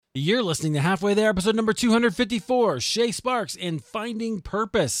You're listening to Halfway There, episode number 254, Shay Sparks and Finding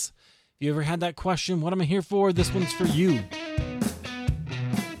Purpose. If you ever had that question, what am I here for? This one's for you.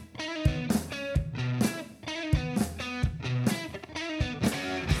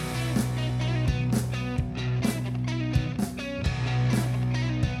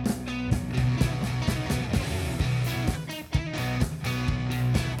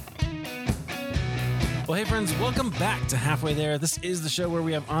 Well, hey friends, welcome back to Halfway There. This is the show where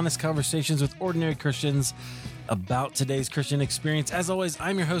we have honest conversations with ordinary Christians about today's Christian experience. As always,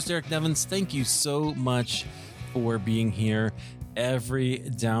 I'm your host, Eric Nevins. Thank you so much for being here. Every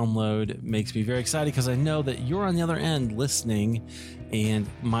download makes me very excited because I know that you're on the other end listening. And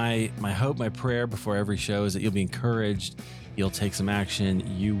my hope, my prayer before every show is that you'll be encouraged. You'll take some action.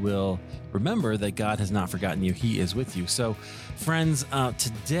 You will remember that God has not forgotten you. He is with you. So, friends,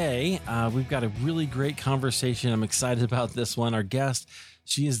 today we've got a really great conversation. I'm excited about this one. Our guest,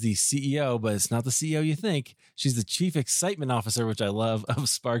 she is the CEO, but it's not the CEO you think. She's the Chief Excitement Officer, which I love, of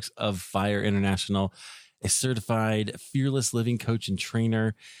Sparks of Fire International, a certified fearless living coach and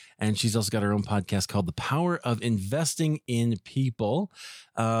trainer. And she's also got her own podcast called The Power of Investing in People,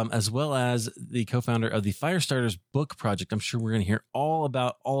 as well as the co-founder of the Firestarters book project. I'm sure we're going to hear all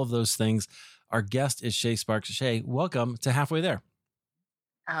about all of those things. Our guest is Shay Sparks. Shay, welcome to Halfway There.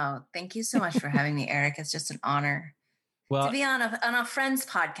 Oh, thank you so much for having me, Eric. It's just an honor to be on a friend's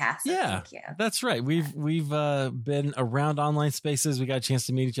podcast. So yeah, thank you. That's right. We've been around online spaces. We got a chance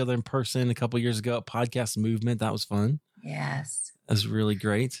to meet each other in person a couple of years ago at Podcast Movement. That was fun. Yes, that was really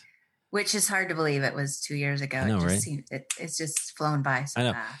great. Which is hard to believe. It was 2 years ago. I know, right? It's just flown by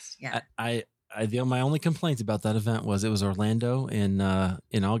so fast. Yeah. My only complaint about that event was it was Orlando in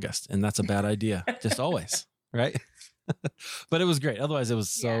August, and that's a bad idea. Just always, right? But it was great. Otherwise, it was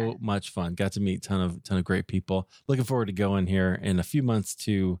so much fun. Got to meet ton of great people. Looking forward to going here in a few months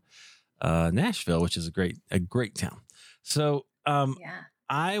to Nashville, which is a great town. So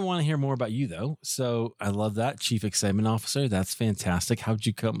I want to hear more about you, though. So I love that, Chief Excitement Officer. That's fantastic. How'd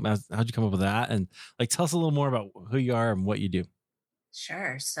you come up with that? And tell us a little more about who you are and what you do.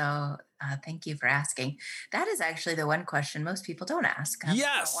 Sure. So thank you for asking. That is actually the one question most people don't ask.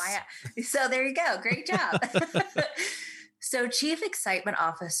 Yes. So there you go. Great job. So Chief Excitement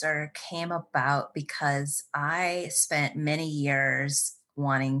Officer came about because I spent many years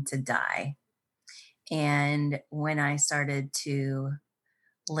wanting to die. And when I started to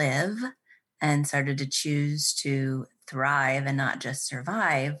live and started to choose to thrive and not just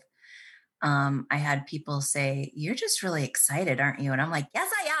survive, I had people say, "You're just really excited, aren't you?" And I'm like,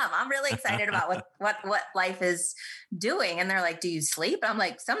 "Yes, I am. I'm really excited about what life is doing." And they're like, "Do you sleep?" I'm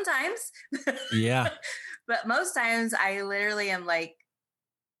like, "Sometimes." Yeah. But most times I literally am like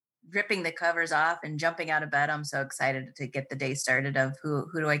ripping the covers off and jumping out of bed. I'm so excited to get the day started of who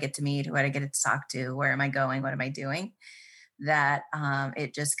do I get to meet? Who do I get to talk to? Where am I going? What am I doing? That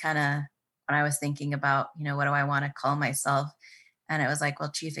it just kind of, when I was thinking about, what do I want to call myself? And it was like,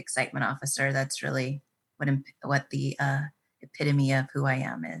 well, Chief Excitement Officer, that's really what the epitome of who I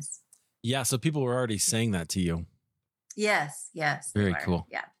am is. Yeah. So people were already saying that to you. Yes. Very cool.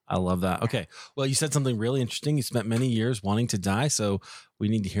 Yeah. I love that. Okay. Well, you said something really interesting. You spent many years wanting to die. So we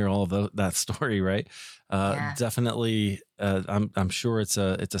need to hear all of that story, right? Definitely. I'm sure it's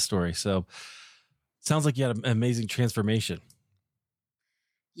a story. So sounds like you had an amazing transformation.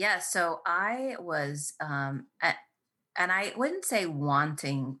 Yeah. So I was, and I wouldn't say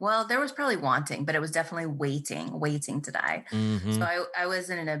wanting. Well, there was probably wanting, but it was definitely waiting to die. Mm-hmm. So I was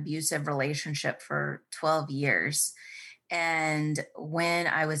in an abusive relationship for 12 years. And when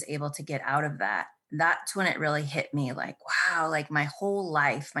I was able to get out of that, that's when it really hit me like, wow, like my whole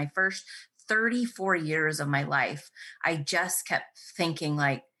life, my first 34 years of my life, I just kept thinking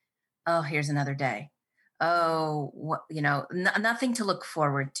like, oh, here's another day. Oh, nothing to look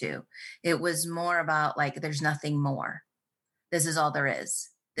forward to. It was more about like, there's nothing more. This is all there is.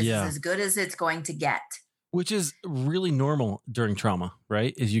 This is as good as it's going to get. Which is really normal during trauma,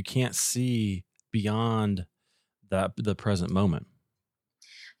 right? Is you can't see beyond the present moment.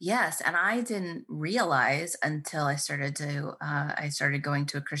 Yes. And I didn't realize until I started going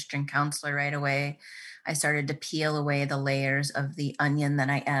to a Christian counselor right away. I started to peel away the layers of the onion that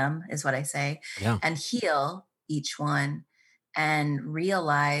I am, is what I say, and heal each one, and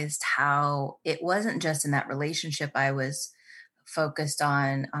realized how it wasn't just in that relationship I was focused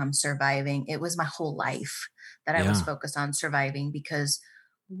on surviving. It was my whole life that I was focused on surviving, because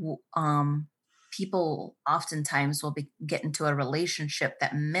people oftentimes will get into a relationship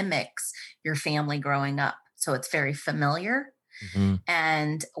that mimics your family growing up. So it's very familiar. Mm-hmm.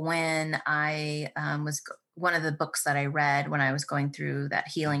 And when I one of the books that I read when I was going through that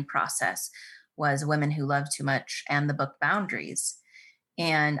healing process was Women Who Love Too Much and the book Boundaries.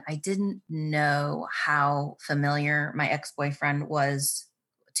 And I didn't know how familiar my ex-boyfriend was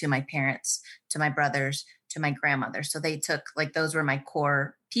to my parents, to my brothers, to my grandmother. So they took, like, those were my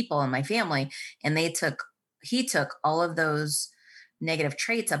core people in my family. And he took all of those negative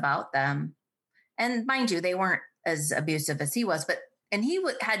traits about them. And mind you, they weren't as abusive as he was, and he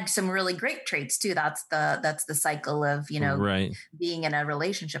had some really great traits too. That's the cycle of, Right. being in a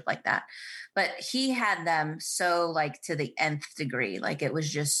relationship like that. But he had them so, like, to the nth degree. Like, it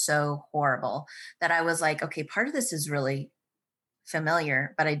was just so horrible that I was like, okay, part of this is really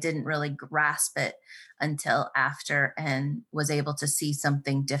familiar, but I didn't really grasp it until after and was able to see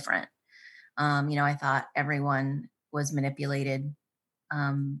something different. I thought everyone was manipulated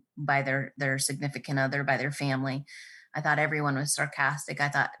by their significant other, by their family. I thought everyone was sarcastic. I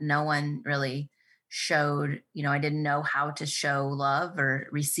thought no one really showed, I didn't know how to show love or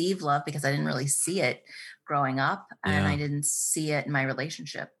receive love because I didn't really see it growing up, and I didn't see it in my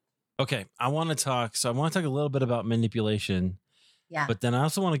relationship. Okay. I want to talk a little bit about manipulation. Yeah. But then I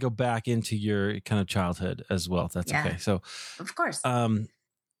also want to go back into your kind of childhood as well, if that's okay. So, of course.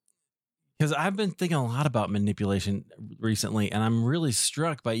 Because I've been thinking a lot about manipulation recently, and I'm really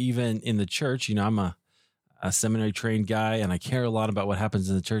struck by, even in the church, I'm a seminary trained guy, and I care a lot about what happens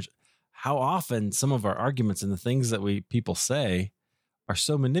in the church, how often some of our arguments and the things that people say are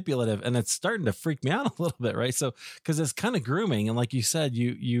so manipulative, and it's starting to freak me out a little bit, right? So, because it's kind of grooming. And like you said,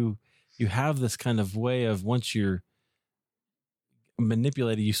 you have this kind of way of, once you're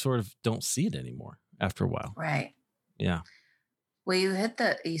manipulated, you sort of don't see it anymore after a while. Right. Yeah. Well,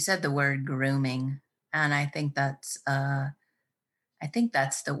 you said the word grooming, and I think that's the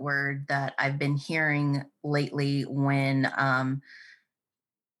word that I've been hearing lately when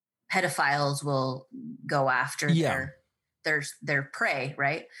pedophiles will go after their prey,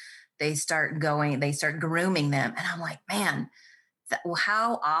 right? They start grooming them, and I'm like, man,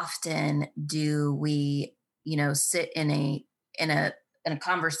 how often do we, sit in a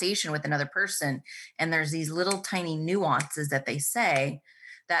conversation with another person, and there's these little tiny nuances that they say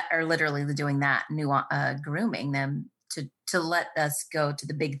that are literally doing that, grooming them to let us go to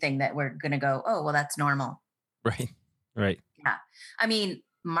the big thing that we're going to go, oh, well, that's normal. Right. Yeah. I mean,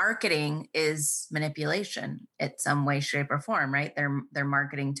 marketing is manipulation in some way, shape, or form, right? They're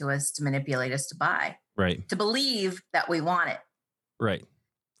marketing to us to manipulate us to buy, right, to believe that we want it. Right.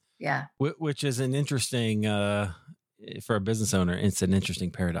 Yeah. Which is an interesting, for a business owner, it's an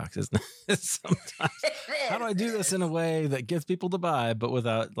interesting paradox, isn't it? Sometimes, how do I do this in a way that gets people to buy, but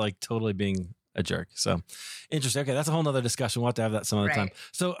without, like, totally being a jerk? So interesting. Okay. That's a whole nother discussion. We'll have to have that some other time.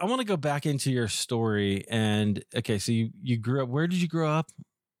 So I want to go back into your story. And okay, so you grew up, where did you grow up?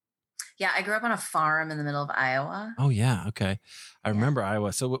 Yeah, I grew up on a farm in the middle of Iowa. Oh yeah. Okay. I remember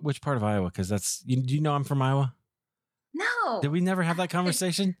Iowa. So which part of Iowa? Cause do you know I'm from Iowa? No. Did we never have that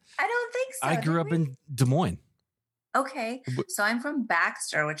conversation? I don't think so. I grew up in Des Moines. Okay. So I'm from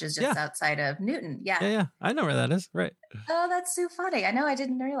Baxter, which is just outside of Newton. Yeah. Yeah. I know where that is. Right. Oh, that's so funny. I know. I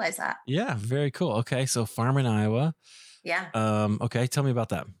didn't realize that. Yeah. Very cool. Okay. So farm in Iowa. Yeah. Okay. Tell me about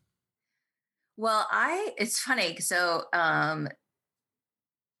that. Well, it's funny. So,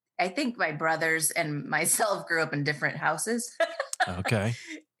 I think my brothers and myself grew up in different houses. Okay.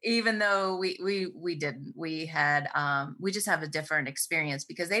 Even though we didn't, we just have a different experience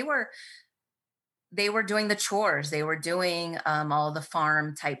because they were doing the chores. They were doing all the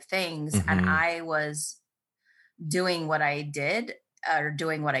farm type things. Mm-hmm. And I was doing what I did or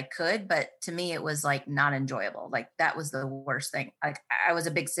doing what I could. But to me, it was like not enjoyable. Like that was the worst thing. Like I was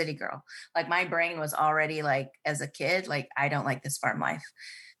a big city girl. Like my brain was already like, as a kid, like I don't like this farm life.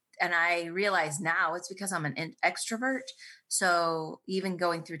 And I realize now it's because I'm an extrovert. So even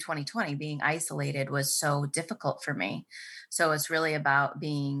going through 2020, being isolated was so difficult for me. So it's really about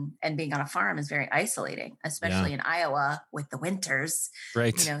being on a farm is very isolating, especially in Iowa with the winters.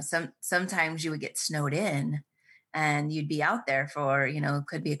 Right. Sometimes you would get snowed in and you'd be out there for,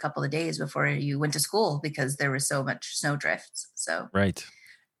 could be a couple of days before you went to school because there was so much snow drifts. So, right.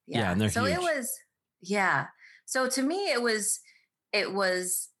 Yeah. And they're so huge. it was, So to me, it was,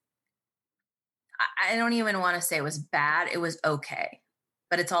 I don't even want to say it was bad. It was okay,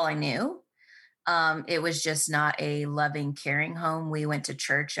 but it's all I knew. It was just not a loving, caring home. We went to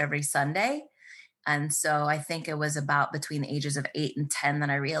church every Sunday. And so I think it was about between the ages of 8 and 10 that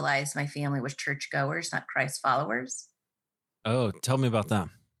I realized my family was churchgoers, not Christ followers. Oh, tell me about that.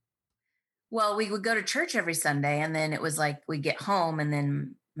 Well, we would go to church every Sunday, and then it was like we'd get home, and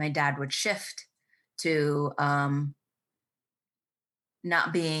then my dad would shift to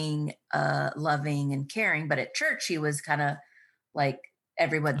not being loving and caring. But at church, he was kind of like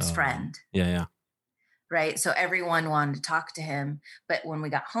everyone's Oh, friend, yeah, yeah. right? So everyone wanted to talk to him. But when we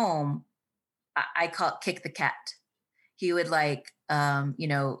got home, I call it kick the cat. He would like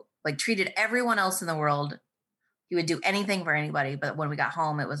treated everyone else in the world. He would do anything for anybody. But when we got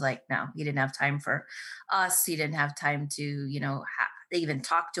home, it was like, no, he didn't have time for us. He didn't have time to, even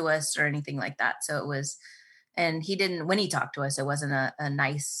talk to us or anything like that. So it was, and he didn't, when he talked to us, it wasn't a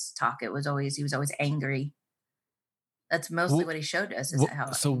nice talk. It was always, he was always angry. That's mostly Wh- what he showed us, is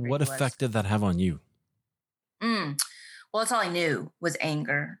how so angry what he was. effect did that have on you? Mm. Well, that's all I knew was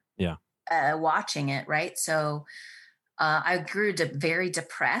anger, Yeah. watching it. Right. So I grew very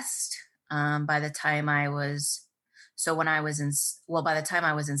depressed by the time I was, so when I was in, well, by the time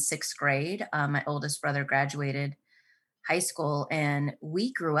I was in sixth grade, my oldest brother graduated high school, and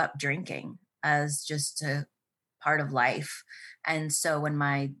we grew up drinking as just a part of life. And so when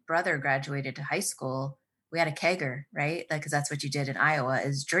my brother graduated to high school, we had a kegger, right? Like, because that's what you did in Iowa,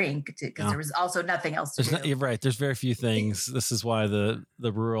 is drink, because Yeah. there was also nothing else to There's not, do. you're right. There's very few things. This is why the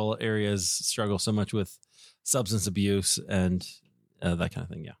rural areas struggle so much with substance abuse and that kind of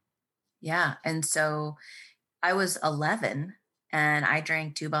thing. Yeah. Yeah. And so I was 11 and I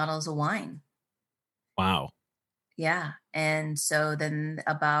drank 2 bottles of wine. Wow. Yeah. And so then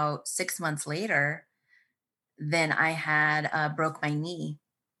about 6 months later, then I had broke my knee,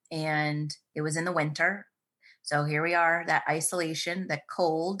 and it was in the winter. So here we are, that isolation, that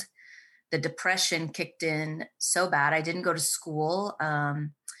cold, the depression kicked in so bad. I didn't go to school.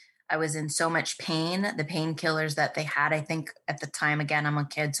 I was in so much pain. The painkillers that they had, I think at the time, again, I'm a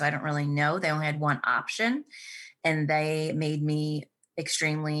kid, so I don't really know. They only had one option, and they made me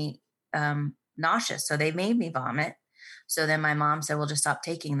extremely nauseous. So they made me vomit. So then my mom said, well, just stop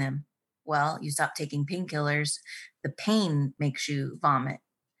taking them. Well, you stop taking painkillers, the pain makes you vomit.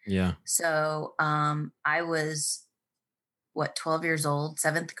 Yeah. So I was, what, 12 years old,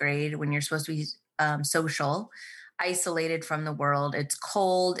 seventh grade, when you're supposed to be social, isolated from the world. It's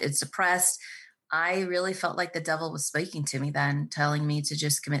cold, it's depressed. I really felt like the devil was speaking to me then, telling me to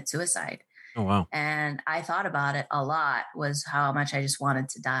just commit suicide. Oh, wow. And I thought about it a lot, was how much I just wanted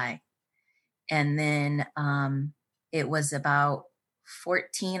to die. And then it was about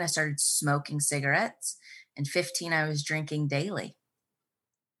 14, I started smoking cigarettes, and 15, I was drinking daily,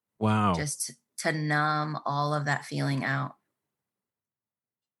 Wow. just to numb all of that feeling out.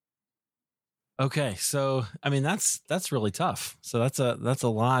 Okay. So, I mean, that's really tough. So that's a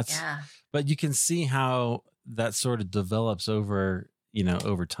lot, Yeah. but you can see how that sort of develops over,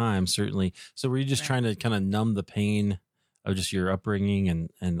 over time, certainly. So were you just Right. trying to kind of numb the pain of just your upbringing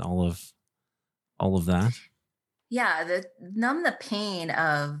and all of that? Yeah. Numb the pain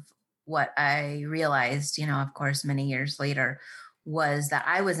of what I realized, of course, many years later, was that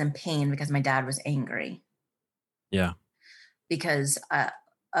I was in pain because my dad was angry. Yeah. Because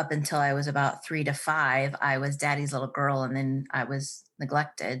up until I was about 3 to 5, I was daddy's little girl, and then I was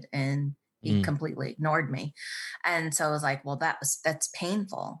neglected, and he Mm, completely ignored me. And so I was like, well, that's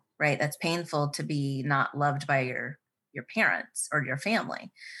painful, right? That's painful to be not loved by your parents or your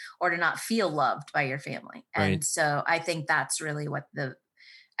family, or to not feel loved by your family. right. And so I think that's really what the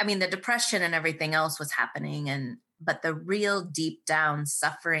depression and everything else was happening. But the real deep down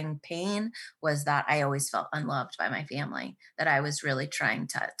suffering pain was that I always felt unloved by my family, that I was really trying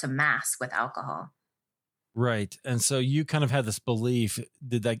to mask with alcohol. Right. And so you kind of had this belief.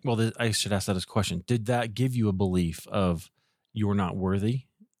 Did that, well, I should ask that as a question. Did that give you a belief of you were not worthy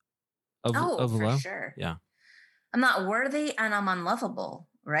Oh, of for love? sure. Yeah. I'm not worthy and I'm unlovable,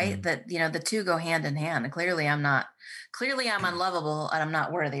 right? Mm, That, the two go hand in hand. And clearly I'm unlovable and I'm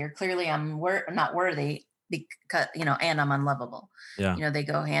not worthy, or clearly not worthy because, and I'm unlovable. yeah. They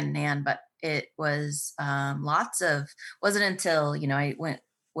go hand in hand. But it was wasn't until, I went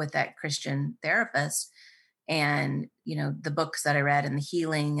with that Christian therapist, and, the books that I read and the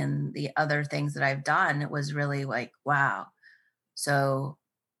healing and the other things that I've done, it was really like, wow. So,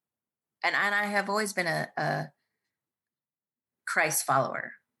 and I have always been a Christ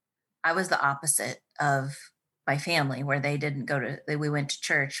follower. I was the opposite of my family, where they didn't we went to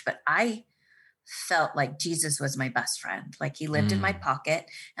church, but I felt like Jesus was my best friend. Like, he lived in my Mm. pocket,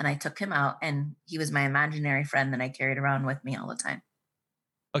 and I took him out, and he was my imaginary friend that I carried around with me all the time.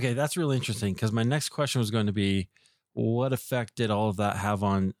 Okay. That's really interesting, because my next question was going to be, what effect did all of that have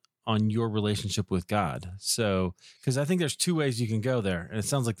on your relationship with God? So, because I think there's two ways you can go there. And it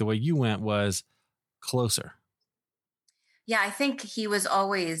sounds like the way you went was closer. Yeah, I think he was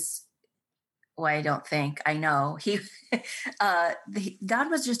always, well, I don't think, I know he, God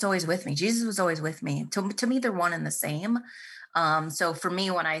was just always with me. Jesus was always with me. To me, they're one and the same. So for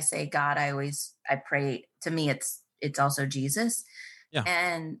me, when I say God, I pray. To me, it's also Jesus, Yeah.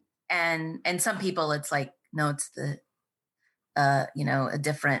 and some people it's like, no, it's the a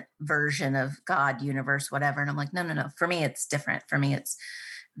different version of God, universe, whatever. And I'm like, no, no, no. For me, it's different. For me, it's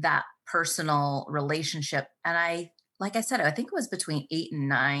that personal relationship. And like I said, I think it was between 8 and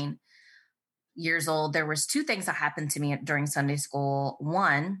 9 years old. There was two things that happened to me during Sunday school.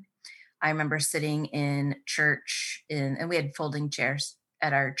 One, I remember sitting in church and we had folding chairs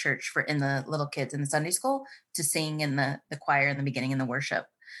at our church for in the little kids in the Sunday school to sing in the choir in the beginning in the worship.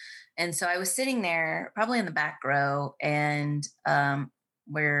 And so I was sitting there, probably in the back row, and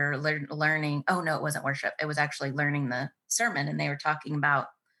we're learning. Oh no, it wasn't worship. It was actually learning the sermon, and they were talking about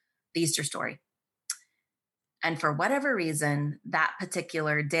the Easter story. And for whatever reason, that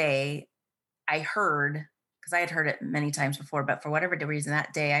particular day, I heard, because I had heard it many times before, but for whatever reason,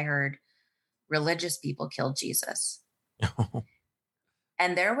 that day I heard religious people killed Jesus.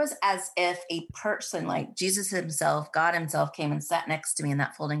 And there was as if a person like Jesus himself, God himself, came and sat next to me in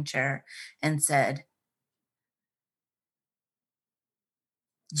that folding chair and said,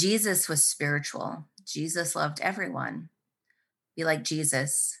 Jesus was spiritual. Jesus loved everyone. Be like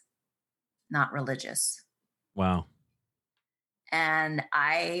Jesus, not religious. Wow. And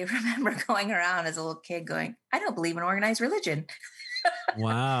I remember going around as a little kid going, I don't believe in organized religion.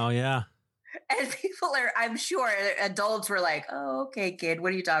 Wow. Yeah. And people I'm sure adults were like, oh, okay, kid,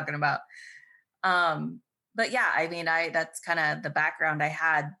 what are you talking about? But yeah, I mean, that's kind of the background I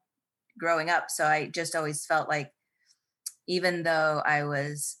had growing up. So I just always felt like, even though I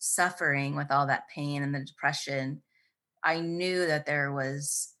was suffering with all that pain and the depression, I knew that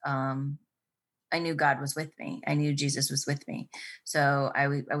I knew God was with me. I knew Jesus was with me. So I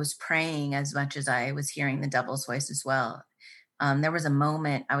was praying as much as I was hearing the devil's voice as well. There was a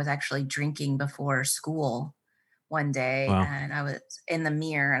moment I was actually drinking before school one day, Wow. and I was in the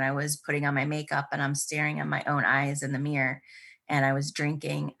mirror and I was putting on my makeup and I'm staring at my own eyes in the mirror, and I was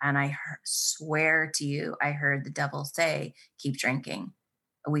drinking, and I swear to you, I heard the devil say, keep drinking.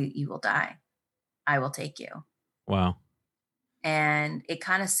 You will die. I will take you. Wow. And it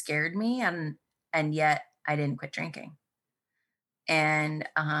kind of scared me. And yet I didn't quit drinking. And,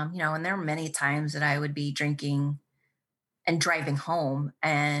 and there were many times that I would be drinking and driving home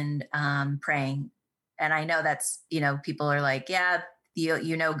and praying. And I know that's, people are like, yeah,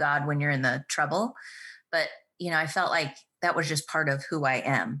 you know God when you're in the trouble. But, I felt like that was just part of who I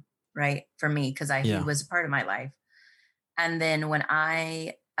am, right? For me, because he was a part of my life. And then when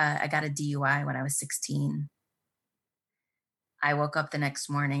I got a DUI when I was 16, I woke up the next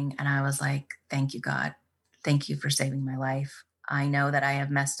morning and I was like, thank you, God. Thank you for saving my life. I know that I have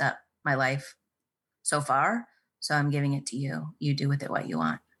messed up my life so far, so I'm giving it to you. You do with it what you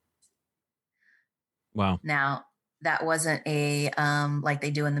want. Wow. Now, that wasn't a, like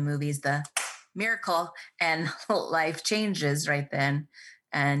they do in the movies, the miracle and life changes right then.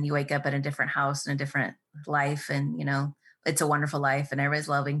 And you wake up in a different house and a different life. And, it's a wonderful life and everybody's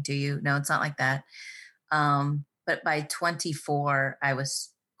loving to you. No, it's not like that. But by 24, I was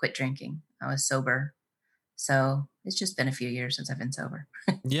quit drinking. I was sober. So it's just been a few years since I've been sober.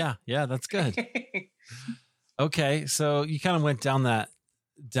 Yeah. That's good. Okay. So you kind of went down that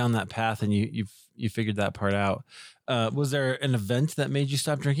path and you figured that part out. Was there an event that made you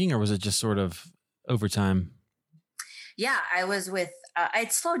stop drinking, or was it just sort of over time? Yeah, I was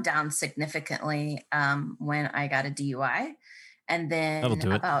I'd slowed down significantly when I got a DUI. And then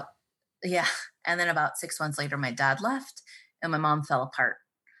and then about 6 months later, my dad left and my mom fell apart.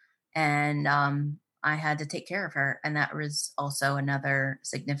 And I had to take care of her. And that was also another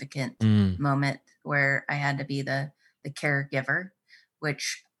significant moment where I had to be the caregiver,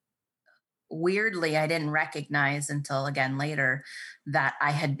 which weirdly I didn't recognize until again later that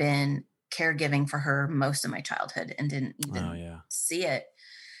I had been caregiving for her most of my childhood and didn't even see it.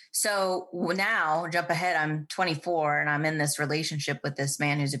 So now, jump ahead, I'm 24 and I'm in this relationship with this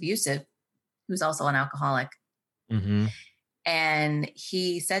man who's abusive, who's also an alcoholic. Mm-hmm. And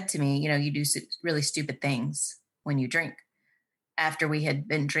he said to me, you do really stupid things when you drink. After we had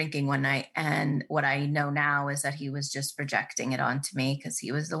been drinking one night. And what I know now is that he was just projecting it onto me because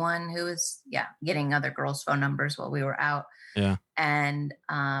he was the one who was, getting other girls' phone numbers while we were out. Yeah. And,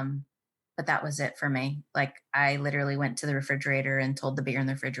 but that was it for me. Like I literally went to the refrigerator and told the beer in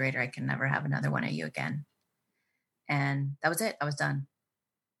the refrigerator, I can never have another one of you again. And that was it. I was done.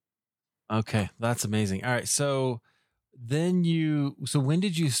 Okay. That's amazing. All right. So then when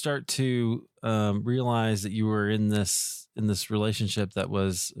did you start to realize that you were in this relationship that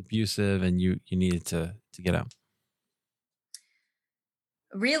was abusive and you needed to get out?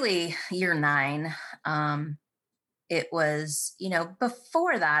 Really, year 9. it was,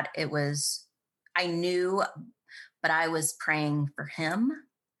 before that, I knew, but I was praying for him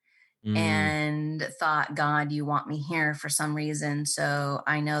Mm. and thought, God, you want me here for some reason. So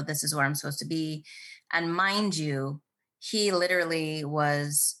I know this is where I'm supposed to be. And mind you, he literally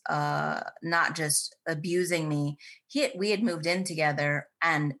was not just abusing me. We had moved in together,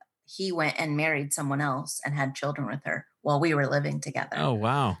 and he went and married someone else and had children with her while we were living together. Oh,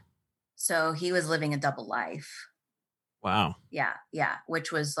 wow. So he was living a double life. Wow. Yeah, yeah.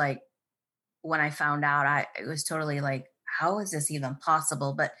 Which was like, when I found out, it was totally like, how is this even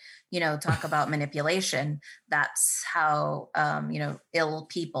possible? But talk about manipulation. That's how ill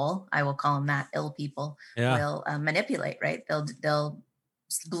people, I will call them that, ill people Yeah. will manipulate. Right? They'll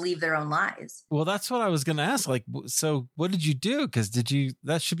believe their own lies. Well, that's what I was going to ask. Like, so what did you do? Because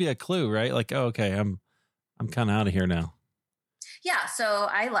that should be a clue, right? Like, oh, okay, I'm kind of out of here now. Yeah. So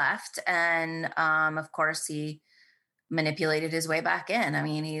I left, and of course he manipulated his way back in. I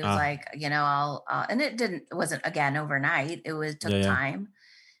mean, he was Ah, like, and it wasn't again overnight. yeah, Took yeah. time.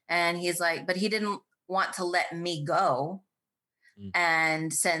 And he's like, but he didn't want to let me go. Mm.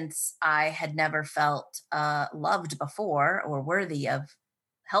 And since I had never felt loved before, or worthy of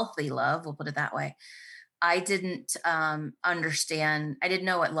healthy love, we'll put it that way, I didn't understand. I didn't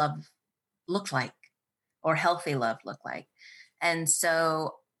know what love looked like, or healthy love looked like. And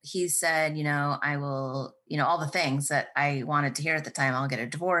so he said, I will, all the things that I wanted to hear at the time. I'll get a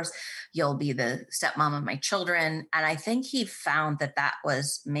divorce. You'll be the stepmom of my children. And I think he found that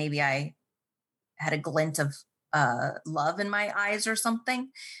was, maybe I had a glint of love in my eyes or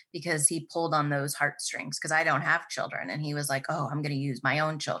something, because he pulled on those heartstrings, because I don't have children. And he was like, oh, I'm going to use my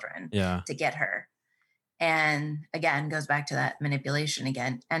own children Yeah. to get her. And again, goes back to that manipulation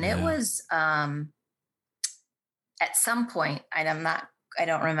again. And it was at some point, I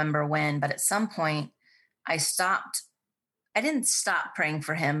don't remember when, but at some point I didn't stop praying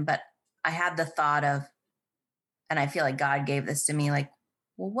for him, but I had the thought of, and I feel like God gave this to me, like,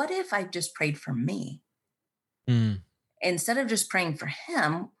 well, what if I just prayed for me? Mm. Instead of just praying for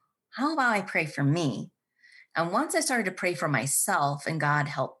him, how about I pray for me? And once I started to pray for myself, and God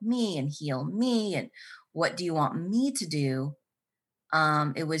help me and heal me, and what do you want me to do?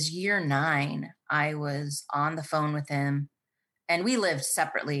 It was year 9. I was on the phone with him, and we lived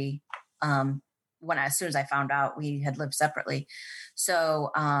separately. As soon as I found out, we had lived separately.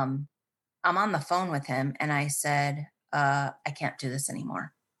 So I'm on the phone with him, and I said, I can't do this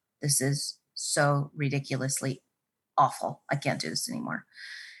anymore. This is so ridiculously awful. I can't do this anymore.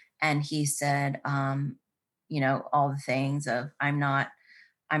 And he said, all the things of, I'm not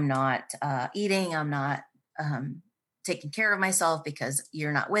eating, I'm not taking care of myself because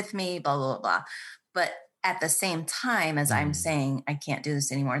you're not with me, blah, blah, blah, blah. But at the same time, as I'm saying, I can't do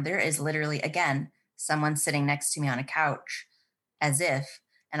this anymore, there is literally, again, someone sitting next to me on a couch, as if,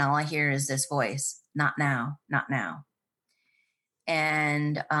 and all I hear is this voice, not now, not now.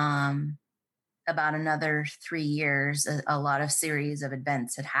 And about another 3 years, a lot of series of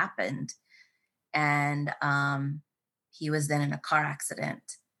events had happened. And he was then in a car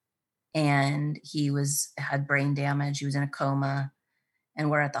accident, and he had brain damage. He was in a coma, and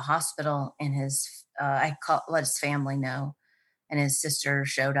we're at the hospital, and let his family know. And his sister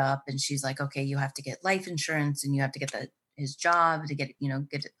showed up, and she's like, okay, you have to get life insurance, and you have to get his job to get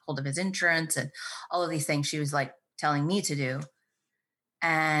hold of his insurance, and all of these things she was like telling me to do.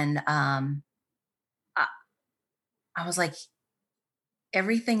 And I was like,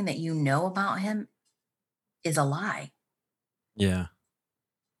 everything that you know about him is a lie. Yeah.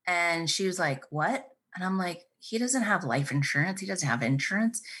 And she was like, what? And I'm like, he doesn't have life insurance. He doesn't have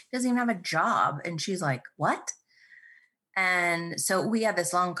insurance. He doesn't even have a job. And she's like, what? And so we had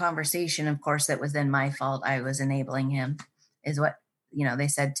this long conversation. Of course, that was then my fault. I was enabling him, is what, they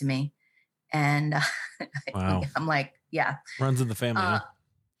said to me. And Wow. I'm like, yeah. Runs in the family. Huh?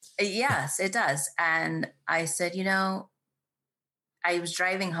 Yes, it does. And I said, I was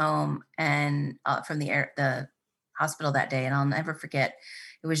driving home and from the hospital that day, and I'll never forget.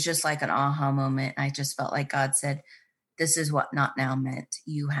 It was just like an aha moment. I just felt like God said, this is what not now meant.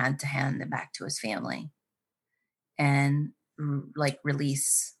 You had to hand them back to his family and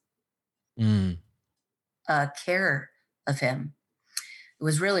release care of him. It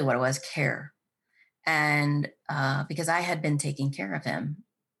was really what it was, care. And because I had been taking care of him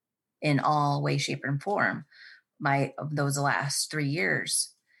in all way, shape, and form those last 3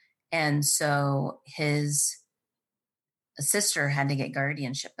 years. And so his sister had to get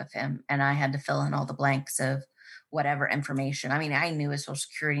guardianship of him, and I had to fill in all the blanks of whatever information. I mean, I knew his social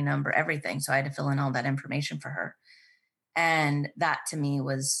security number, everything. So I had to fill in all that information for her. And that to me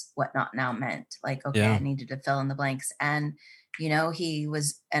was what not now meant. Like, okay, I Yeah. needed to fill in the blanks. And, he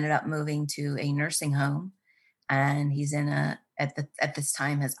ended up moving to a nursing home, and he's at this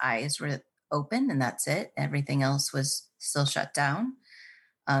time, his eyes were open and that's it. Everything else was still shut down.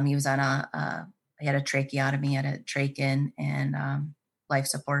 He was on he had a tracheotomy, had a trach in, and life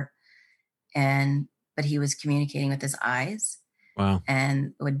support. But he was communicating with his eyes Wow.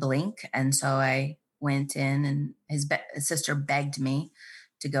 and would blink. And so I went in, and his sister begged me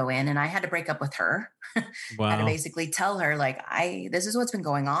to go in, and I had to break up with her. I had to Wow. basically tell her, like, this is what's been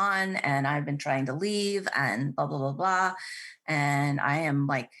going on, and I've been trying to leave, and blah blah blah blah, and I am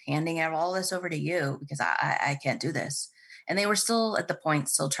like handing out all this over to you because I can't do this. And they were still at the point,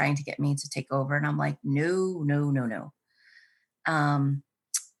 still trying to get me to take over, and I'm like, no, no, no, no. Um,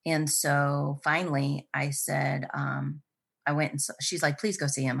 and so finally, I said, I went, and she's like, please go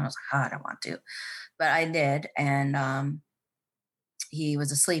see him. And I was like, oh, I don't want to, but I did. And he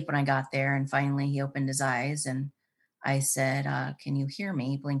was asleep when I got there. And finally, he opened his eyes, and I said, can you hear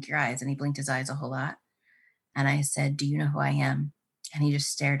me? Blink your eyes. And he blinked his eyes a whole lot. And I said, do you know who I am? And he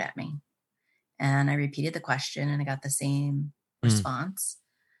just stared at me. And I repeated the question, and I got the same Mm. response.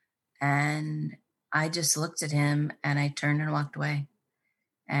 And I just looked at him, and I turned and walked away,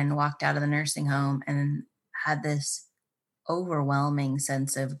 and walked out of the nursing home, and had this overwhelming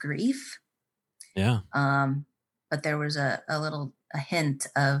sense of grief. Yeah. But there was a hint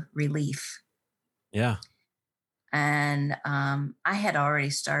of relief. Yeah. And I had already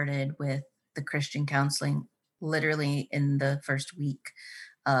started with the Christian counseling literally in the first week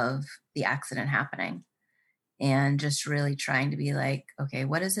of the accident happening, and just really trying to be like, okay,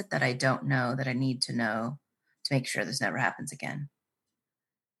 what is it that I don't know that I need to know to make sure this never happens again?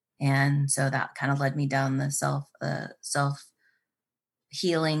 And so that kind of led me down the self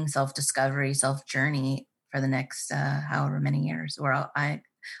healing, self discovery, self journey for the next however many years. Or I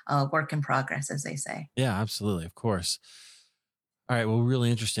work in progress, as they say. Yeah, absolutely. Of course. All right. Well, really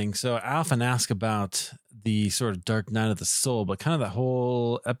interesting. So I often ask about the sort of dark night of the soul, but kind of that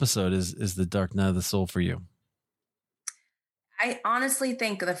whole episode is the dark night of the soul for you. I honestly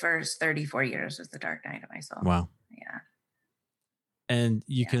think the first 34 years was the dark night of my soul. Wow. Yeah. And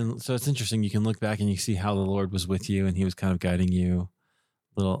so it's interesting. You can look back and you see how the Lord was with you, and he was kind of guiding you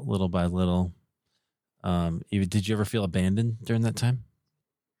little by little. Did you ever feel abandoned during that time?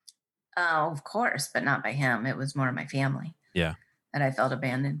 Of course, but not by him. It was more my family. Yeah. That I felt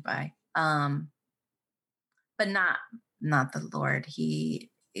abandoned by. But not the Lord. He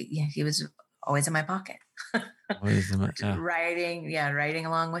was always in my pocket. Riding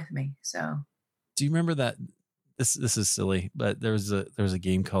along with me. So do you remember that? This is silly, but there was a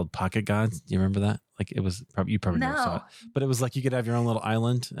game called Pocket Gods. Do you remember that? Like, it was you probably never saw it, but it was like you could have your own little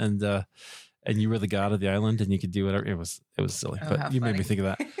island, and you were the god of the island, and you could do whatever. It was silly, but you made me think of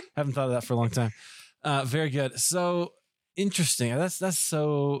that. Haven't thought of that for a long time. Very good. So interesting. That's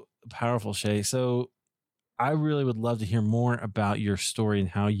so powerful, Shay. So I really would love to hear more about your story and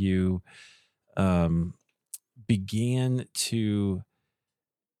how you began to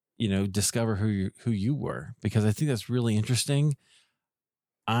discover who you were, because I think that's really interesting.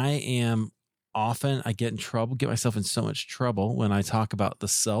 I get myself in so much trouble when I talk about the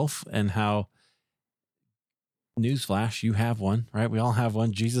self, and how, newsflash, you have one, right? We all have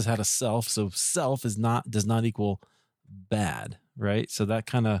one. Jesus had a self. So self does not equal bad, right? So that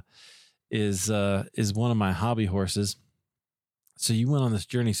kind of is one of my hobby horses. So you went on this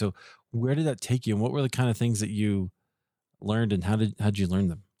journey. So where did that take you, and what were the kind of things that you learned, and how'd you learn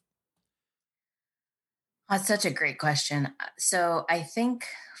them? That's such a great question. So I think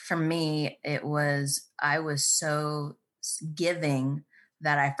for me, I was so giving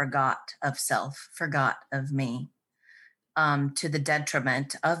that I forgot of self, forgot of me, to the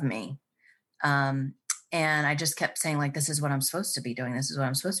detriment of me. And I just kept saying, like, this is what I'm supposed to be doing. This is what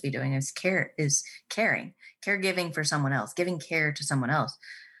I'm supposed to be doing. Is caregiving for someone else, giving care to someone else.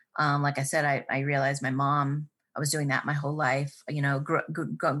 Like I said, I realized my mom, I was doing that my whole life,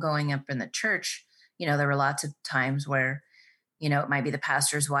 going up in the church. There were lots of times where, it might be the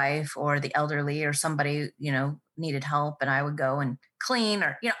pastor's wife or the elderly or somebody, needed help, and I would go and clean,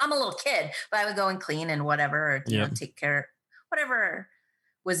 or, I'm a little kid, but I would go and clean and whatever, or, take care, whatever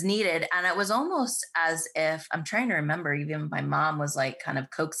was needed. And it was almost as if, I'm trying to remember, even my mom was like kind of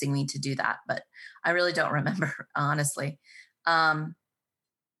coaxing me to do that, but I really don't remember, honestly. The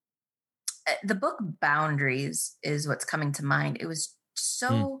book Boundaries is what's coming to mind. It was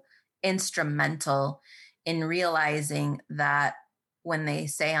so instrumental in realizing that when they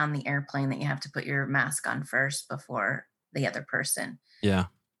say on the airplane that you have to put your mask on first before the other person. Yeah.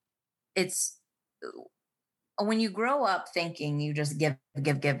 It's when you grow up thinking you just give,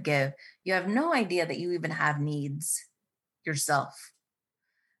 give, give, give, you have no idea that you even have needs yourself.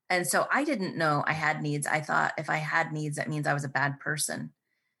 And so I didn't know I had needs. I thought if I had needs, that means I was a bad person.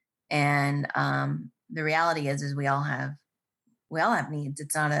 And the reality is we all have needs.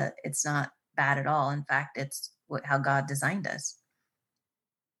 It's not bad at all. In fact, it's how God designed us.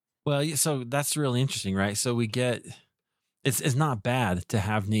 Well, so that's really interesting, right? So we get it's not bad to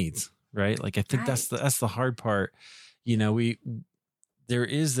have needs, right? Like I think Right. that's the hard part. There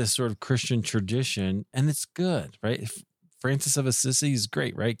is this sort of Christian tradition, and it's good, right? Francis of Assisi is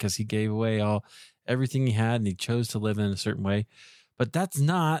great, right? Because he gave away everything he had, and he chose to live in a certain way. But that's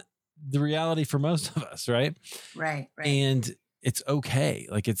not the reality for most of us, right? Right. And it's okay.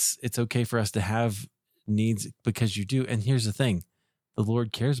 Like it's okay for us to have needs because you do. And here's the thing: the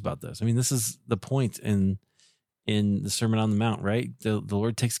Lord cares about this. I mean, this is the point in the Sermon on the Mount, right? The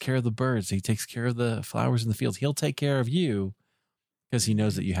Lord takes care of the birds. He takes care of the flowers in the fields. He'll take care of you because he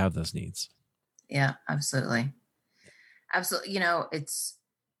knows that you have those needs. Yeah, absolutely. Absolutely. It's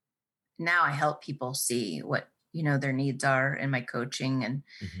now I help people see what, their needs are in my coaching and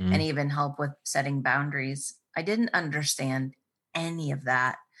even help with setting boundaries. I didn't understand any of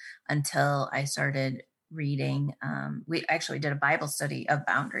that until I started reading. We actually did a Bible study of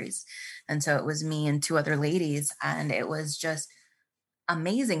boundaries. And so it was me and two other ladies, and it was just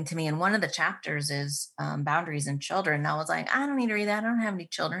amazing to me. And one of the chapters is boundaries in children. And I was like, I don't need to read that. I don't have any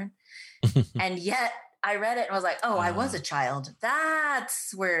children. And yet I read it and was like, oh, I was a child.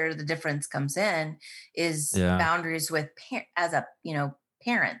 That's where the difference comes in, is boundaries with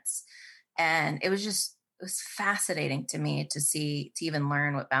parents. And it was fascinating to me to even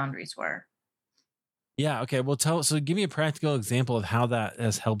learn what boundaries were. Yeah. Okay. Well, so give me a practical example of how that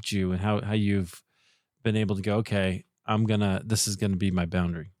has helped you and how you've been able to go, okay, this is going to be my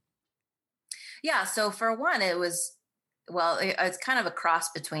boundary. Yeah. So for one, it's kind of a cross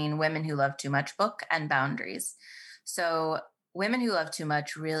between Women Who Love Too Much book and Boundaries. So Women Who Love Too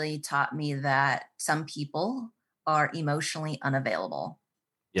Much really taught me that some people are emotionally unavailable.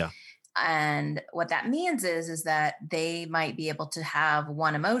 Yeah. And what that means is that they might be able to have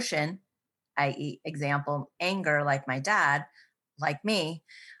one emotion, i.e., example, anger, like my dad, like me,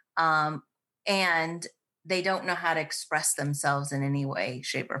 and they don't know how to express themselves in any way,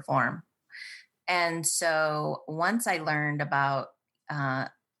 shape, or form. And so once I learned about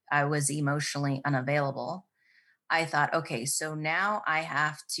I was emotionally unavailable, I thought, okay, so now I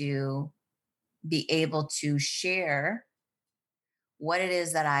have to be able to share what it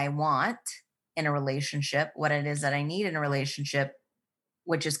is that I want in a relationship, what it is that I need in a relationship,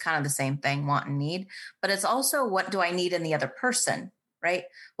 which is kind of the same thing, want and need, but it's also what do I need in the other person, right?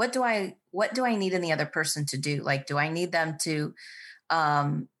 What do I need in the other person to do? Like, do I need them to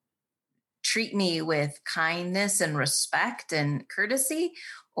treat me with kindness and respect and courtesy,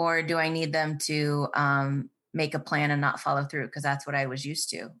 or do I need them to make a plan and not follow through? Because that's what I was used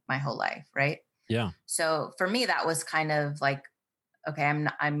to my whole life, right? Yeah. So for me, that was kind of like, okay,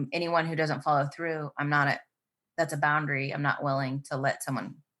 I'm anyone who doesn't follow through. That's a boundary. I'm not willing to let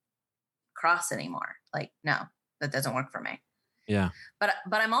someone cross anymore. Like, no, that doesn't work for me. Yeah. But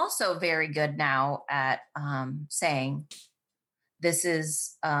I'm also very good now at saying this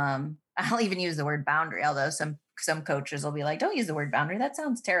is. I'll even use the word boundary, although some coaches will be like, "Don't use the word boundary. That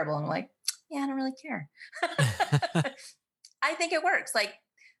sounds terrible." And I'm like, "Yeah, I don't really care." I think it works. Like,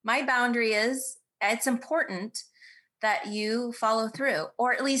 my boundary is, it's important that you follow through,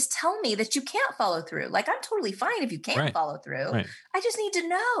 or at least tell me that you can't follow through. Like, I'm totally fine if you can't follow through. Right. I just need to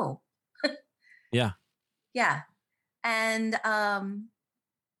know. Yeah. Yeah. And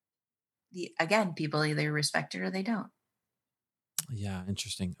again, people either respect it or they don't. Yeah.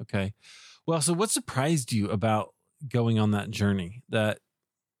 Interesting. Okay. Well, so what surprised you about going on that journey that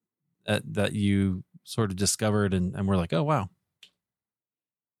you sort of discovered and were like, oh, wow.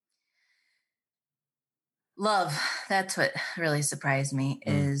 Love. That's what really surprised me,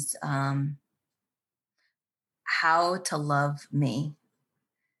 is how to love me,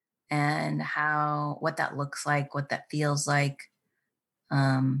 and what that looks like, what that feels like.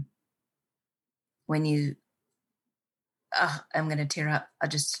 When you, I'm going to tear up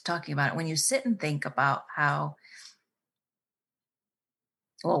just talking about it. When you sit and think about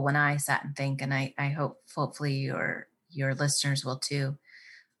when I sat and think, and I hopefully your listeners will too.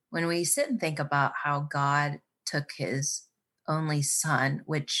 When we sit and think about how God took his only son,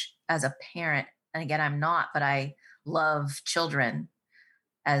 which as a parent, and again, I'm not, but I love children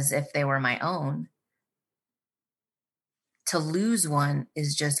as if they were my own. To lose one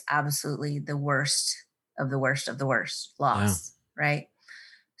is just absolutely the worst of the worst of the worst loss, right?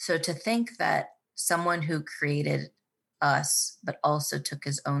 So to think that someone who created us, but also took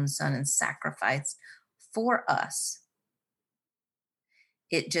his own son and sacrificed for us,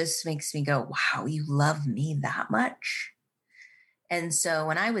 it just makes me go, wow, you love me that much? And so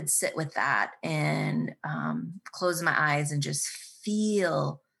when I would sit with that and close my eyes and just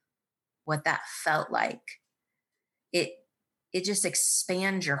feel what that felt like, it it just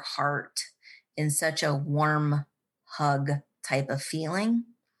expands your heart in such a warm hug type of feeling,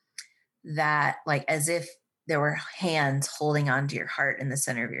 that like as if there were hands holding onto your heart in the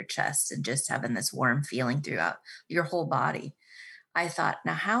center of your chest and just having this warm feeling throughout your whole body. I thought,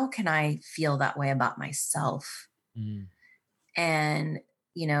 now how can I feel that way about myself? Mm. And,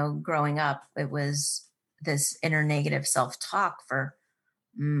 growing up, it was this inner negative self talk for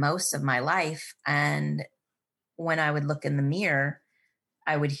most of my life. And when I would look in the mirror,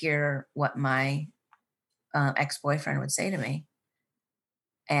 I would hear what my ex boyfriend would say to me.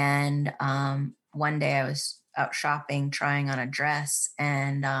 And one day I was out shopping, trying on a dress,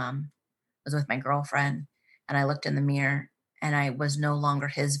 and was with my girlfriend. And I looked in the mirror, and I was no longer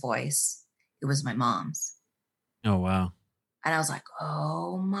his voice. It was my mom's. Oh, wow. And I was like,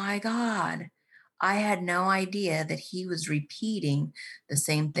 oh my God. I had no idea that he was repeating the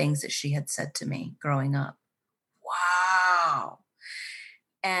same things that she had said to me growing up. Wow.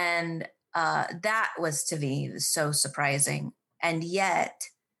 And that was to me so surprising. And yet,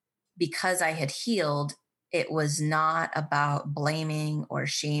 because I had healed, it was not about blaming or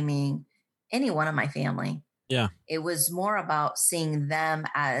shaming any one of my family. Yeah. It was more about seeing them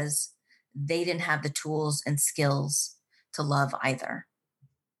as they didn't have the tools and skills to love either.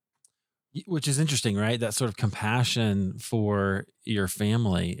 Which is interesting, right? That sort of compassion for your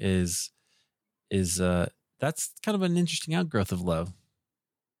family is that's kind of an interesting outgrowth of love,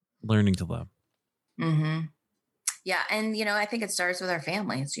 learning to love. Mm-hmm. Yeah. And, I think it starts with our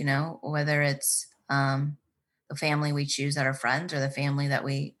families, whether it's the family we choose that are friends or the family that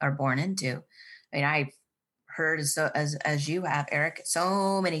we are born into. I mean, I've heard as you have, Eric,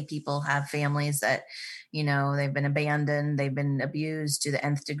 so many people have families that, they've been abandoned, they've been abused to the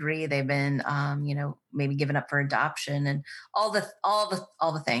nth degree, they've been, maybe given up for adoption, and all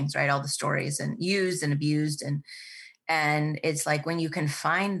the things, right? All the stories, and used and abused. And it's like when you can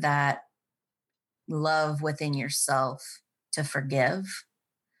find that love within yourself to forgive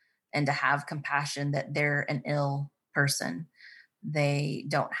and to have compassion that they're an ill person, they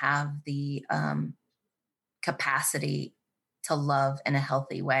don't have the capacity to love in a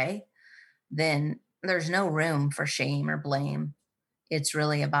healthy way, then there's no room for shame or blame. It's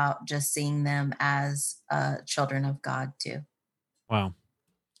really about just seeing them as children of God too. Wow.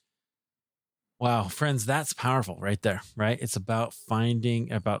 Wow, friends, that's powerful right there, right? It's about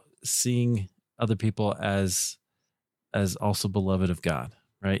seeing other people as also beloved of God,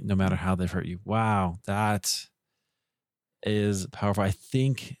 right? No matter how they've hurt you. Wow, that is powerful. I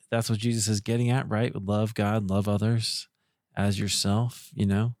think that's what Jesus is getting at, right? Love God, love others as yourself,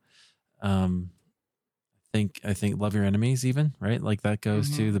 I think love your enemies even, right? Like that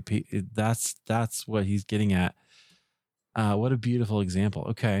goes to that's what he's getting at. What a beautiful example.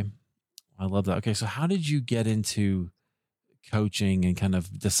 Okay. I love that. Okay. So how did you get into coaching and kind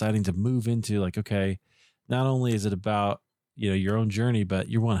of deciding to move into like, okay, not only is it about, your own journey, but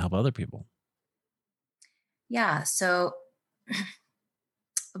you want to help other people? Yeah. So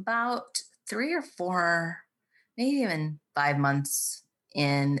about 3 or 4, maybe even 5 months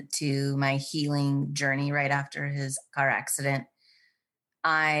into my healing journey, right after his car accident,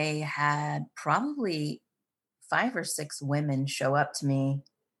 I had probably 5 or 6 women show up to me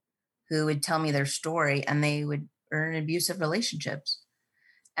who would tell me their story, and they would earn abusive relationships.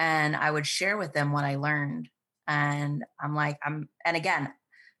 And I would share with them what I learned. And and again,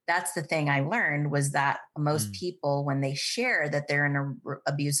 that's the thing I learned, was that most people, when they share that they're in an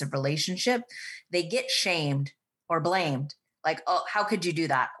abusive relationship, they get shamed or blamed. Like, oh, how could you do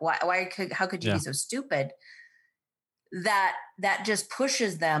that? How could you be so stupid? That just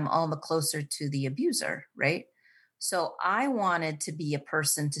pushes them all the closer to the abuser, right? So I wanted to be a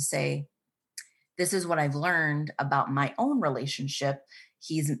person to say, this is what I've learned about my own relationship.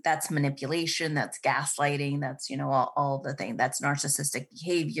 That's manipulation, that's gaslighting, that's, all the things, that's narcissistic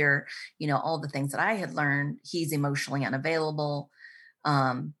behavior, all the things that I had learned. He's emotionally unavailable,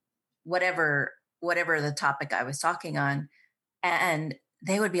 whatever the topic I was talking on. And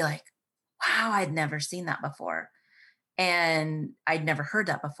they would be like, wow, I'd never seen that before. And I'd never heard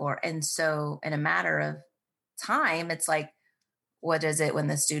that before. And so in a matter of time, it's like, what is it? When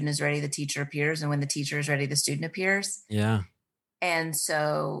the student is ready, the teacher appears. And when the teacher is ready, the student appears. Yeah. And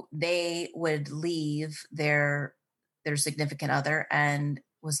so they would leave their significant other and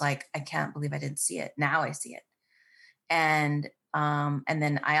was like, I can't believe I didn't see it. Now I see it. And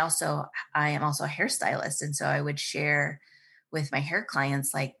then I am also a hairstylist. And so I would share with my hair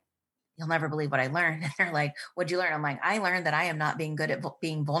clients, like, you'll never believe what I learned. And they're like, what'd you learn? I'm like, I learned that I am not being good at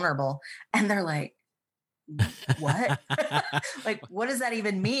being vulnerable. And they're like, what? Like, what does that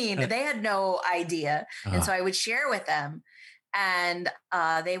even mean? They had no idea. And so I would share with them, and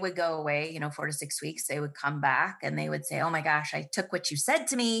they would go away, 4 to 6 weeks. They would come back and they would say, oh my gosh, I took what you said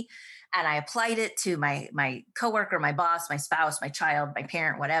to me and I applied it to my coworker, my boss, my spouse, my child, my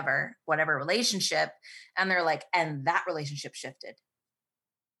parent, whatever relationship. And they're like, and that relationship shifted.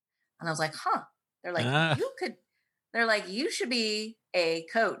 And I was like, huh. They're like, they're like, you should be a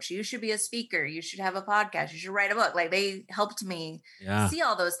coach. You should be a speaker. You should have a podcast. You should write a book. Like, they helped me see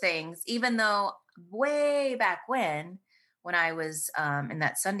all those things, even though way back when I was in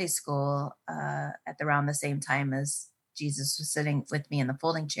that Sunday school at around the same time as Jesus was sitting with me in the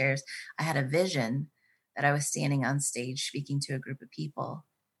folding chairs, I had a vision that I was standing on stage speaking to a group of people.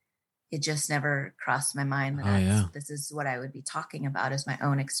 It just never crossed my mind that this is what I would be talking about as my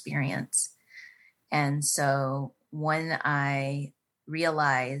own experience. And so when I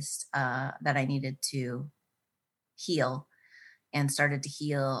realized that I needed to heal and started to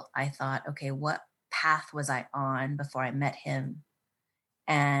heal, I thought, okay, what path was I on before I met him?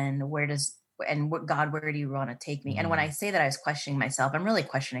 And where do you want to take me? And when I say that I was questioning myself, I'm really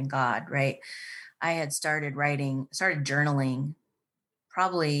questioning God, right? I had started journaling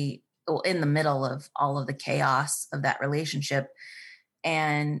probably in the middle of all of the chaos of that relationship.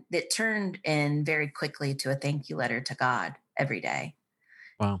 And it turned in very quickly to a thank you letter to God every day.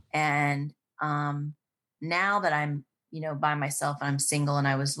 Wow. And now that I'm, by myself and I'm single and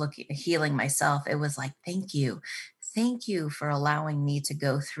I was healing myself, it was like, thank you. Thank you for allowing me to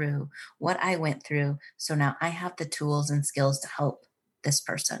go through what I went through. So now I have the tools and skills to help this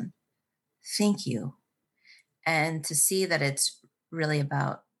person. Thank you. And to see that it's really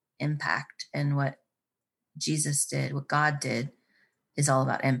about impact, and what Jesus did, what God did, is all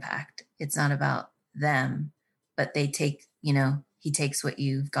about impact. It's not about them, but he takes what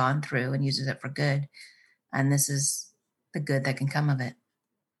you've gone through and uses it for good. And this is the good that can come of it.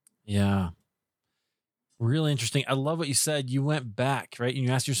 Yeah. Really interesting. I love what you said. You went back, right? And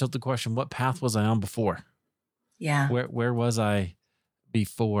you asked yourself the question, what path was I on before? Yeah. Where was I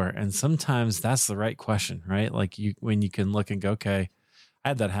before? And sometimes that's the right question, right? Like when you can look and go, okay, I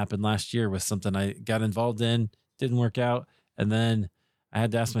had that happen last year with something I got involved in, didn't work out. And then I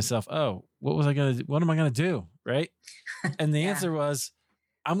had to ask myself, oh, what am I going to do? Right. And the answer was,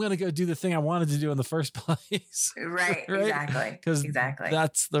 I'm going to go do the thing I wanted to do in the first place. Right. Exactly. Because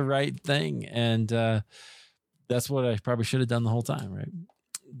that's the right thing. And that's what I probably should have done the whole time. Right.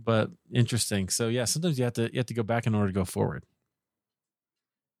 But interesting. So yeah, sometimes you have to go back in order to go forward.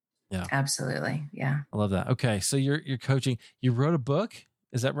 Yeah, absolutely. Yeah. I love that. Okay. So you're coaching, you wrote a book.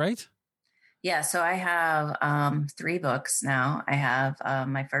 Is that right? Yeah. So I have 3 books now. I have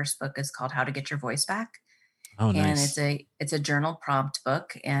my first book is called How to Get Your Voice Back. Oh, nice. And it's a journal prompt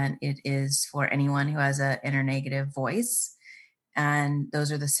book, and it is for anyone who has an inner negative voice. And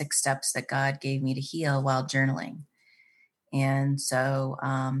those are the 6 steps that God gave me to heal while journaling. And so,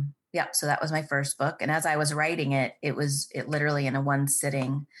 so that was my first book. And as I was writing it, it literally in a one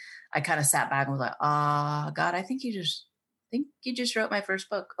sitting, I kind of sat back and was like, God, I think you just wrote my first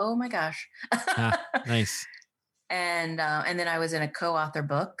book. Oh my gosh. Nice. And then I was in a co-author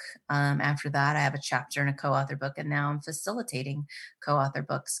book. After that, I have a chapter in a co-author book, and now I'm facilitating co-author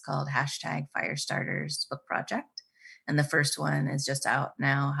books called #Firestarters Book Project. And the first one is just out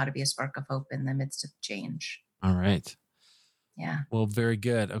now, How to Be a Spark of Hope in the Midst of Change. All right. Yeah. Well, very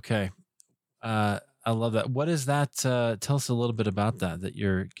good. Okay. I love that. What is that? Tell us a little bit about that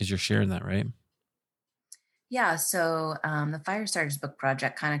because you're sharing that, right? Yeah. So the Firestarters Book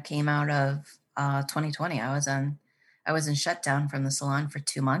Project kind of came out of 2020. I was in shutdown from the salon for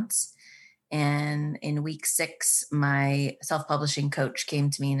 2 months. And in week 6, my self-publishing coach came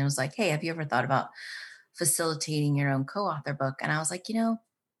to me and was like, hey, have you ever thought about facilitating your own co-author book? And I was like,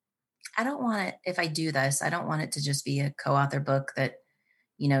 I don't want it, if I do this, I don't want it to just be a co-author book that,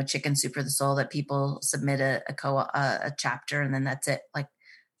 Chicken Soup for the Soul, that people submit a chapter and then that's it. Like,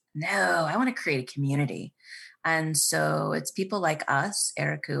 no, I want to create a community. And so it's people like us,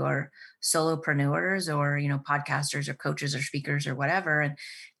 Eric, who are solopreneurs or, podcasters or coaches or speakers or whatever.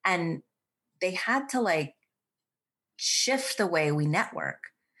 And they had to shift the way we network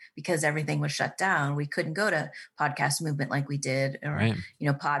because everything was shut down. We couldn't go to Podcast Movement like we did, or, right.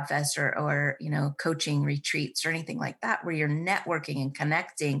 Podfest or, coaching retreats or anything like that, where you're networking and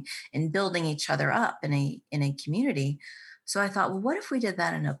connecting and building each other up in a community. So I thought, well, what if we did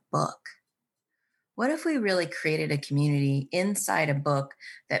that in a book? What if we really created a community inside a book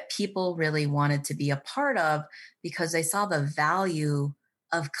that people really wanted to be a part of because they saw the value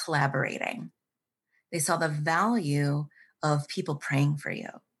of collaborating? They saw the value of people praying for you,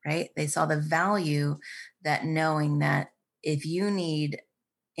 right? They saw the value that knowing that if you need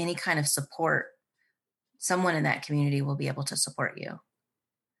any kind of support, someone in that community will be able to support you.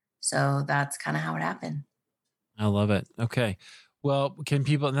 So that's kind of how it happened. I love it. Okay. Well, can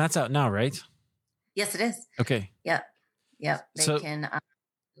people, and that's out now, right? Yes, it is. Okay. Yep. Yep. They So, can go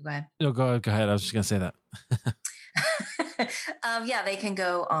ahead. No, go ahead. I was just going to say that. Yeah, they can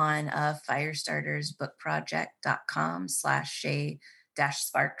go on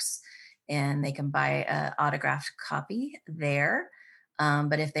firestartersbookproject.com/Shay-Sparks, and they can buy an autographed copy there.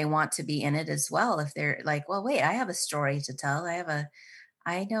 But if they want to be in it as well, if they're like, well, wait, I have a story to tell. I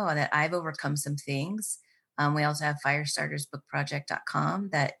know that I've overcome some things. We also have firestartersbookproject.com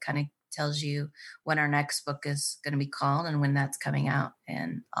that kind of tells you when our next book is going to be called and when that's coming out.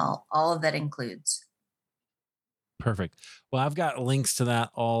 And all of that includes. Perfect. Well, I've got links to that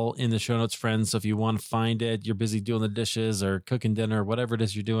all in the show notes, friends. So if you want to find it, you're busy doing the dishes or cooking dinner, whatever it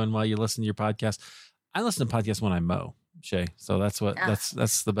is you're doing while you listen to your podcast. I listen to podcasts when I mow, Shay. So that's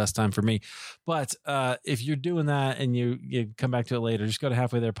the best time for me. But if you're doing that and you come back to it later, just go to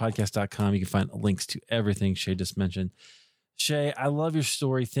halfwaytherepodcast.com. You can find links to everything Shay just mentioned. Shay, I love your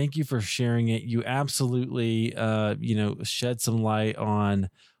story. Thank you for sharing it. You absolutely, shed some light on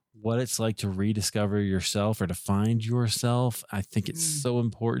what it's like to rediscover yourself or to find yourself. I think it's so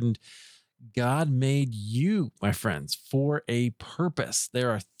important. God made you, my friends, for a purpose.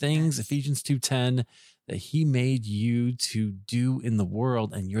 There are things, Ephesians 2:10, that he made you to do in the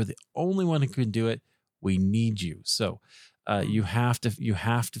world, and you're the only one who can do it. We need you. So you have to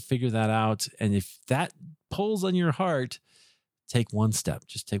figure that out. And if that pulls on your heart, take one step.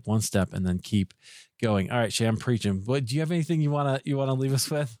 Just take one step and then keep going. All right, Shay, I'm preaching. What do you have anything you wanna leave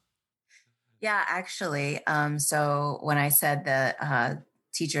us with? Yeah, actually. So when I said the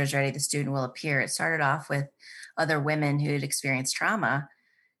teacher is ready, the student will appear, it started off with other women who had experienced trauma.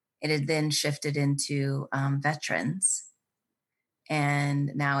 It had then shifted into veterans.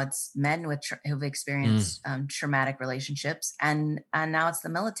 And now it's men who've experienced traumatic relationships. And now it's the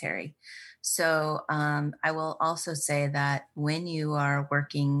military. So I will also say that when you are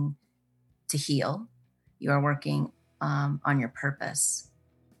working to heal, you are working on your purpose.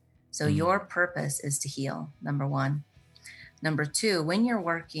 So your purpose is to heal, number one. Number two, when you're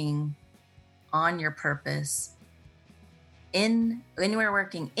working on your purpose, when you're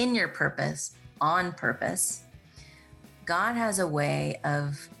working in your purpose, on purpose, God has a way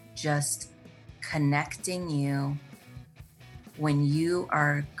of just connecting you when you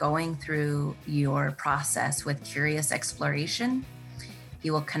are going through your process with curious exploration.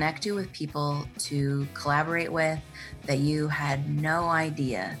 He will connect you with people to collaborate with that you had no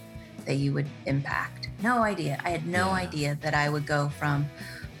idea that you would impact. No idea. I had no idea that I would go from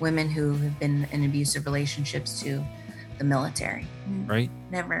women who have been in abusive relationships to the military. Right.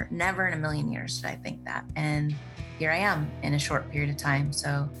 Never in a million years did I think that. And here I am in a short period of time.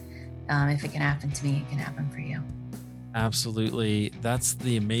 So if it can happen to me, it can happen for you. Absolutely. That's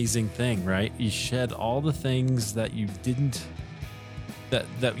the amazing thing, right? You shed all the things that you didn't, that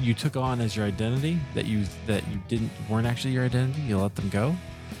you took on as your identity, that you weren't actually your identity. You let them go.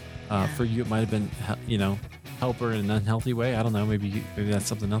 For you, it might have been, helper in an unhealthy way. I don't know. Maybe that's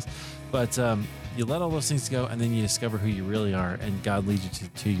something else. But you let all those things go, and then you discover who you really are, and God leads you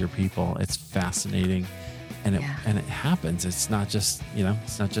to your people. It's fascinating, and it happens. It's not just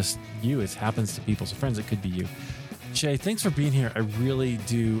it's not just you. It happens to people. So friends, it could be you. Shay, thanks for being here. I really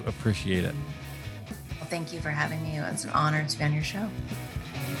do appreciate it. Well, thank you for having me. It's an honor to be on your show.